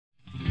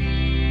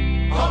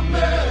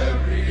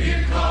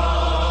America,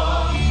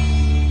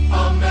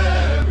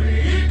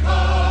 America,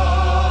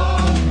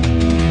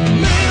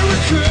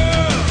 America,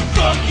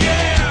 fuck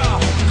yeah,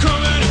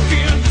 coming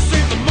again to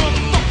save the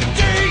motherfucking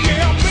day,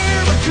 yeah,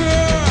 America,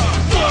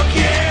 fuck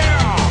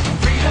yeah,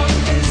 freedom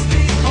is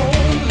the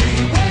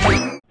only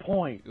way.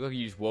 Point. You look like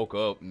you just woke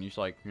up and you're just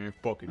like,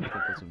 fuck it,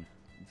 put some.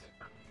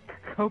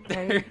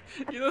 Okay.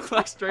 You look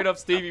like straight up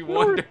Stevie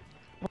Wonder.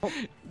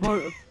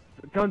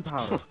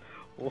 Gunpowder.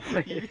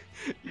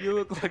 You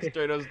look like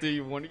straight up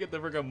Stevie Wonder. You got the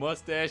freaking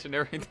mustache and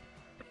everything.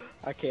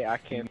 I can't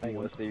think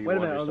of a Stevie Wait a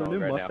Wonder minute, are there song new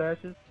right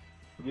mustaches?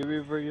 now. Give me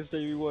a freaking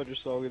Stevie Wonder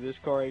song and this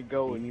car ain't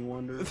going. Stevie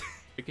Wonder.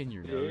 Picking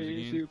your nose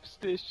Hey, again.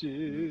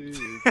 superstitious.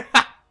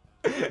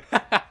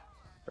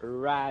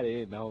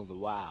 Riding on the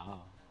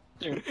wild.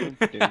 Dun, dun,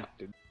 dun,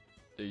 dun.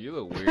 Dude, you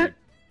look weird.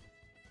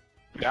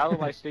 Do I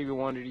look like Stevie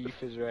Wonder to you,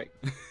 Fizzrack?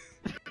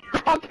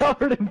 I'm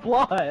covered in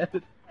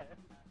blood.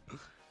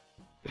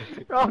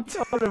 I'm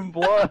covered in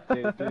blood.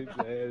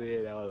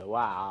 Riding on the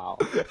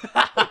wild.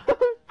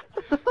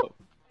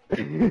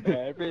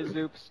 Every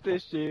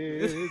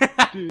superstitious.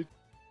 Dude.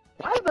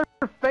 Why does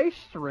their face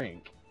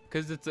shrink?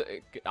 Cause it's a,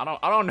 I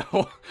don't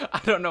know, I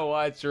don't know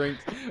why it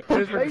shrinks.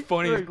 But it's Their pretty face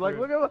funny. shrinks. Like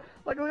look at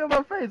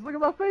my face. Look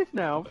at my face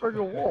now. I'm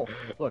freaking wolf.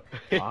 Look,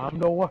 I'm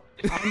the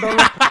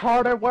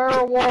retarded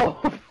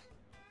werewolf.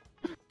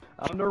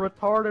 I'm the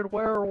retarded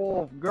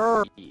werewolf.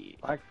 Girl,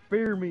 like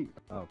fear me.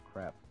 Oh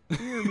crap.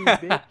 Fear me,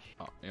 bitch.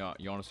 Yeah,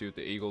 you want to see what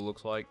the eagle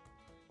looks like?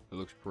 It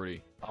looks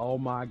pretty. Oh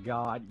my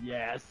God,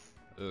 yes.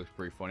 It looks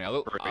pretty funny. I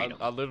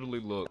literally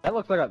look. That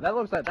looks like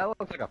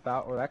a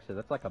foul. Or actually,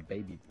 that's like a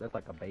baby. That's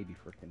like a baby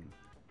freaking.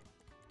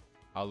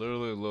 I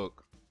literally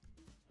look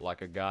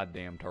like a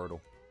goddamn turtle.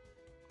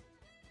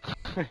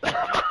 Turn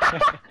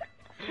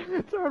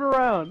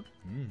around.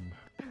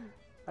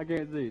 I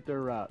can't see. Turn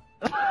around.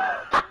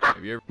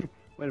 Have you ever?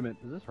 Wait a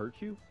minute. Does this hurt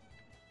you?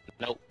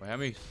 Nope. Wait, how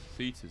many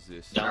seats is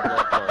this? Don't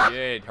look for it.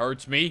 Yeah, it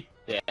hurts me.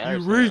 Yeah, You I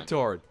understand.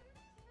 retard.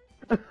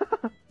 A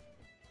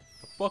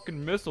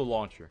fucking missile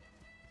launcher.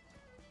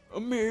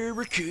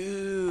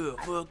 America,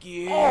 fuck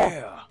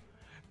yeah.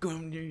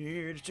 Come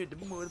here to set the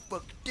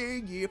motherfucking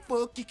thing, yeah,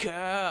 fuck you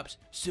cops.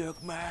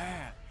 Suck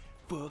my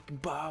fucking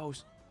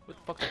balls. What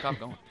the fuck's the cop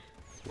going?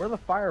 Where the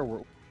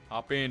fireworks?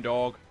 Hop in,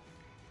 dog.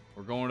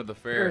 We're going to the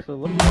fair.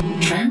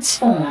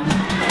 Transform.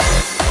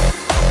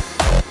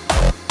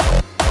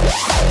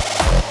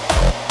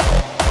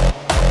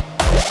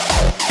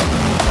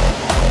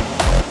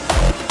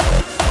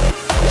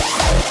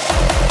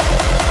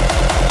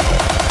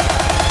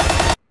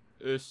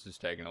 This is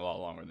taking a lot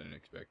longer than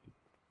expected.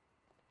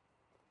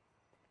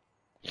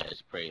 Yeah,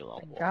 it's pretty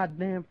long.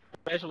 Goddamn.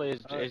 Especially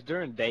it's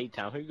during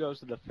daytime. Who goes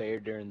to the fair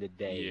during the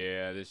day?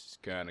 Yeah, this is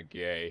kind of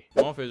gay.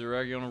 Come on,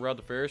 Fizzrack, you want to ride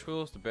the Ferris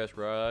wheel? It's the best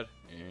ride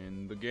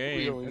in the We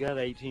game. only got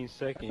 18 That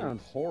seconds.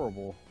 sounds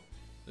horrible.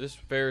 This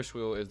Ferris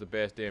wheel is the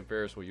best damn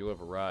Ferris wheel you'll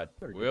ever ride.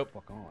 Better get Well, the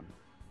fuck on.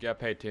 you gotta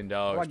pay $10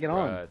 How do I to get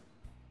on? ride.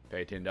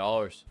 Pay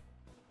 $10.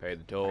 Pay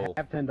the toll.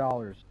 I have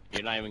 $10.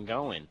 You're not even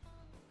going.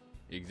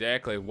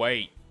 Exactly.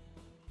 Wait.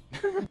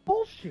 This is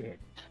bullshit.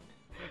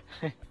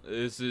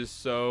 This is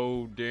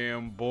so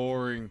damn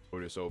boring.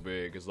 But it's so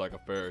big. It's like a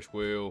Ferris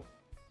wheel.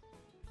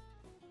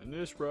 And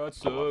this ride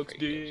sucks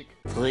dick.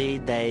 3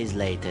 days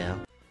later.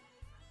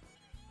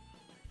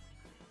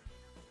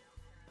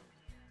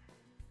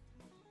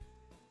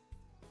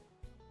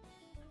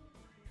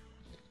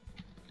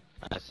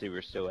 I see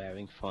we're still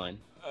having fun.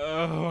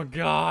 Oh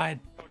God.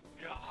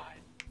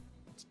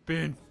 It's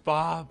been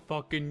 5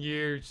 fucking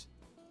years.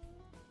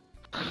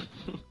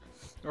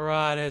 The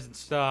ride hasn't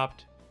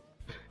stopped.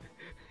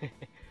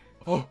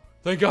 Oh,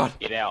 thank God.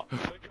 Get out.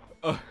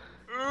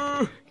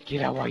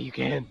 Get out while you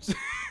can.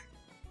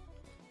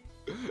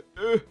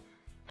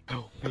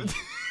 Help me.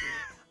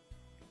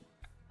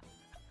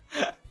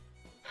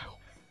 Help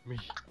me.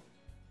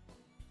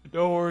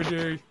 Don't worry,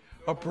 Dave.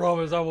 I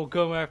promise I will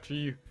come after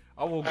you.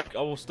 I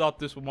will stop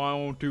this with my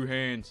own 2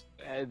 hands.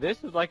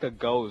 This is like a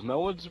ghost. No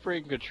one's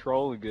freaking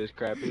controlling this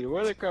crap here.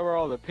 Where they cover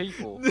all the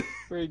people?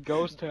 Freaking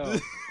ghost town.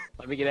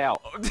 Let me get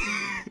out.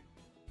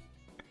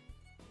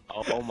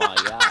 Oh my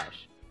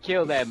gosh.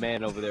 Kill that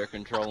man over there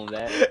controlling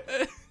that.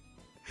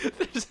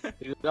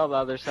 He's on the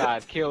other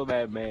side. Kill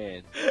that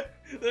man.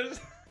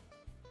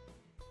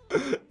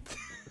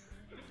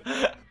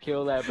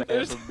 Kill that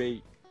man for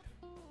me.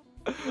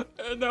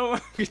 No,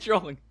 I'm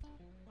controlling.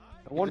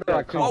 I wonder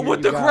I couldn't Oh, hear what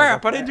you the guys.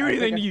 crap? I didn't do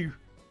think anything to you.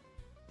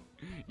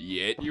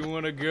 Yet you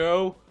wanna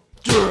go?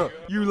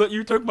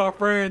 You took my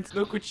friends.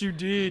 Look what you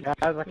did. Guys,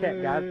 I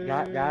can't.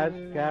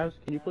 Guys,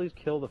 can you please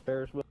kill the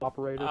Ferris wheel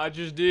operator? I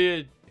just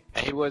did.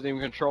 He wasn't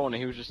even controlling it.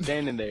 He was just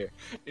standing there.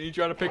 And you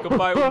trying to pick a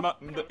fight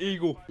with the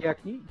eagle. Yeah,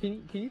 can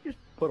you just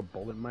put a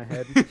bullet in my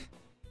head?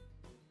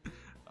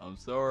 I'm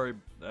sorry.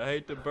 I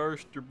hate to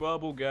burst your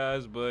bubble,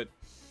 guys, but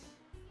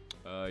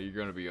you're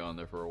gonna be on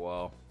there for a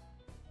while.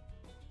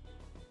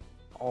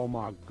 Oh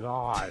my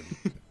God.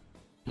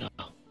 No.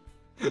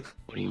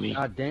 What do you mean?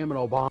 God damn it,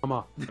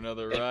 Obama.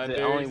 Another If ride, the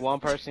dude? only one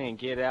person can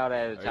get out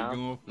at a Are you time.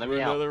 going Let for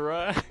me out. another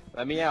ride?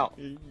 Let me out.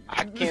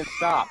 I can't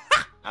stop.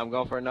 I'm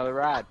going for another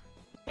ride.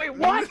 Wait,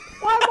 what?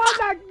 Why am I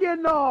not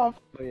getting off?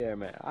 But yeah,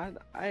 man,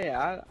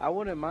 I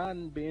wouldn't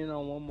mind being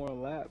on one more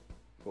lap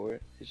for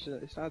it.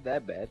 It's not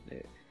that bad.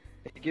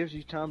 It gives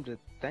you time to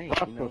think.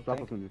 You know,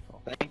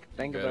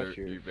 think about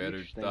your You better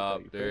future, think stop,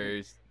 about your present.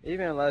 Deuce.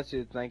 Even allows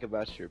you to think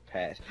about your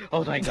past.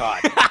 Oh, thank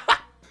God.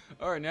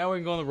 Alright, now we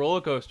can go on the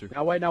roller coaster.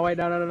 No, wait, no, We're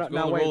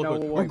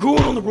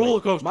going on the roller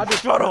coaster.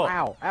 Shut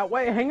up! Ow,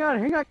 wait, hang on.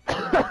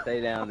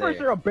 Stay down First,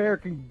 there. a bear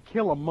can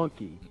kill a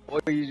monkey.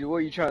 What are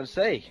you trying to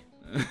say?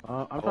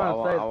 I'm trying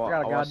to say, I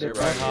got a goddamn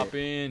Everybody hop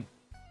in.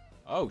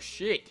 Oh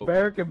shit. A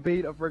bear can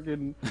beat a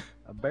freaking.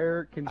 A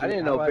bear can. I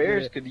didn't know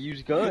bears could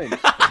use guns.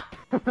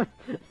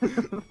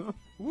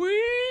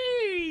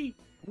 Whee!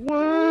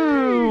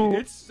 Woo!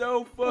 It's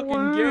so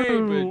fucking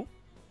gay,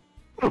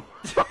 but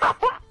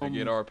I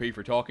get RP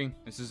for talking.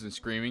 This isn't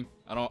screaming.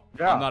 I'm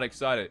not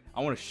excited.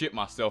 I want to shit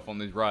myself on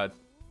these rides.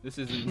 This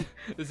isn't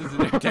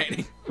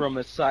entertaining. From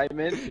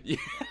excitement. Yeah.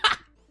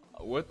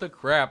 What the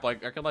crap?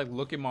 Like I can like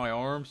look at my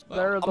arms.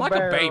 There's I'm like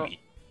a baby.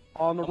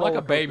 On the I'm like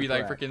a baby,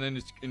 roller like coaster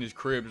freaking in his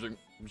crib,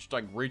 just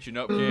like reaching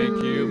up,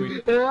 can't kill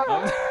me.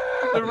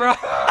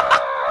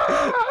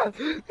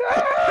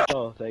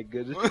 Oh, thank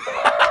goodness.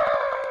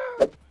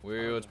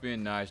 Well, it's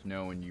been nice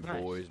knowing you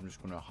boys. I'm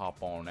just gonna hop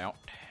on out.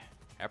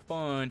 Have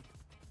fun.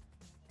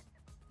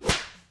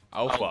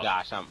 Oh fuck.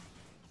 Gosh,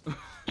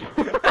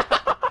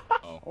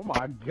 Oh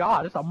my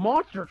God, it's a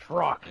monster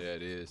truck. Yeah,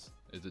 it is.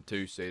 It's a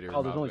two-seater.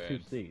 Oh, there's my only bad. 2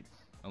 seats.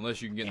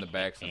 Unless you can get in the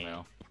back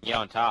somehow. You're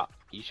on top.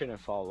 You shouldn't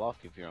fall off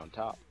if you're on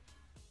top.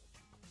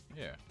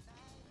 Yeah.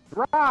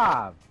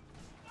 Drive!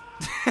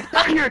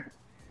 Dang it!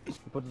 He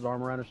puts his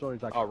arm around his shoulder.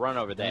 He's like, Oh, run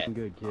over that. done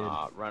good, kid.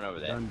 Run over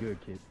that. Done good,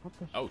 kid. What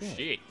the Oh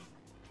shit.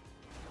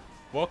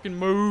 Fucking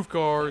move,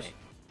 cars.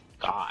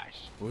 Gosh.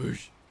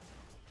 Whoosh.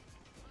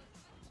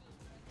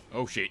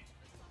 Oh shit.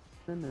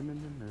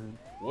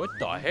 What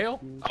the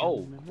hell?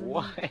 Oh,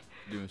 what?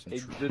 Doing some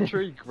The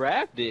tree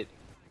grabbed it.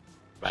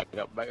 Back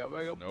up, back up,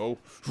 back up. No.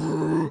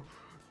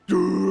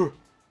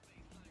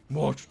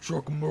 Monster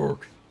truck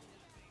Merc.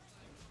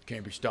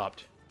 Can't be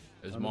stopped.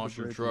 This Under the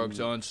monster bridge truck's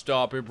and-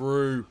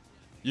 unstoppable.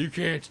 You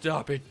can't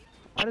stop it.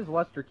 Why does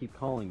Lester keep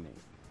calling me?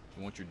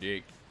 I want your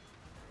dick.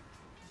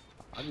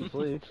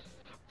 Obviously.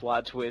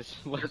 Plot twist.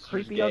 Lester's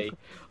creepy gay. uncle-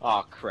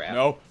 Oh crap.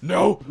 No,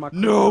 no, My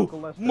creepy no, Uncle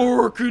Lester.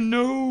 Murican,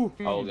 no.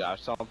 Oh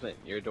gosh, something.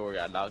 Your door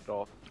got knocked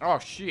off. Oh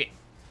shit.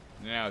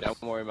 Now it's,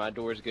 Don't worry, my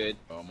door's good.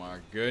 oh my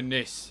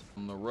goodness.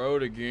 On the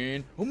road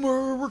again.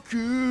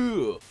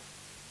 America.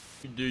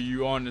 Do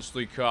you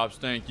honestly, cops,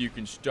 think you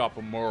can stop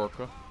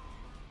America?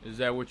 Is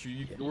that what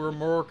we're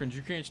Americans,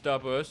 you can't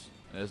stop us.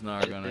 That's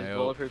not gonna Is help.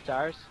 bulletproof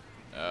tires?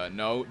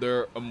 No,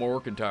 they're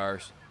American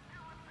tires.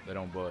 They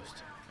don't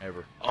bust,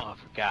 ever. Oh, I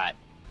forgot.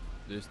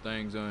 This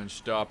thing's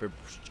unstoppable.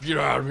 Get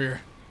out of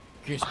here.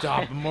 Can't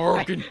stop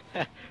American.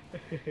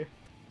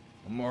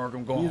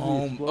 American, go Easy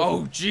home. explosion.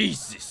 Oh,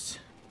 Jesus.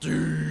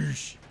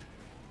 Douche.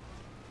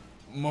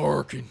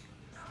 American.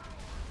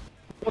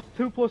 What's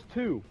 2 plus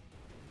 2?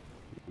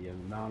 The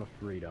amount of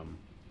freedom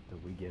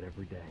that we get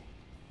every day.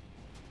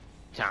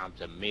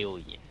 Times a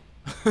million.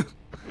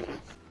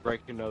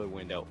 Break another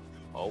window.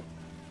 Oh,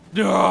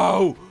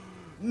 No!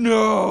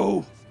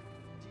 No!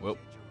 Well,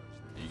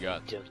 you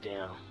got... took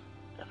down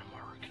an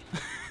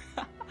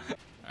American.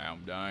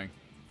 I'm dying.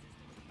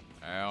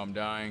 I'm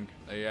dying.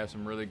 They have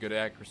some really good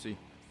accuracy.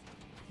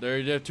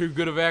 They have too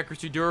good of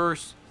accuracy,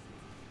 Deuce.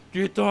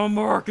 Get the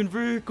American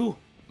vehicle.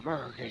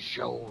 American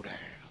showdown.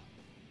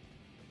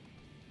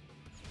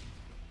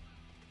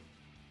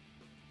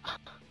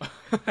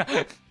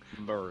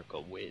 America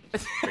wins.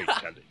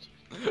 Fatality.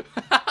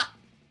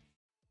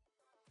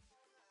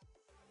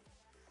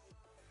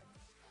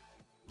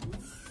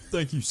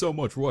 Thank you so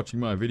much for watching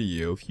my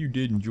video. If you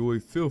did enjoy,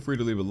 feel free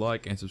to leave a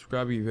like and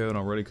subscribe if you haven't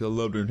already, because I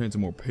love to entertain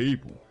some more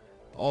people.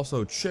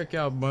 Also, check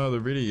out my other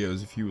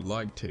videos if you would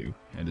like to.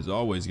 And as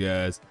always,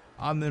 guys,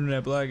 I'm the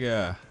Internet Black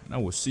Guy, and I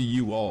will see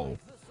you all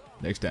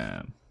next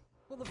time.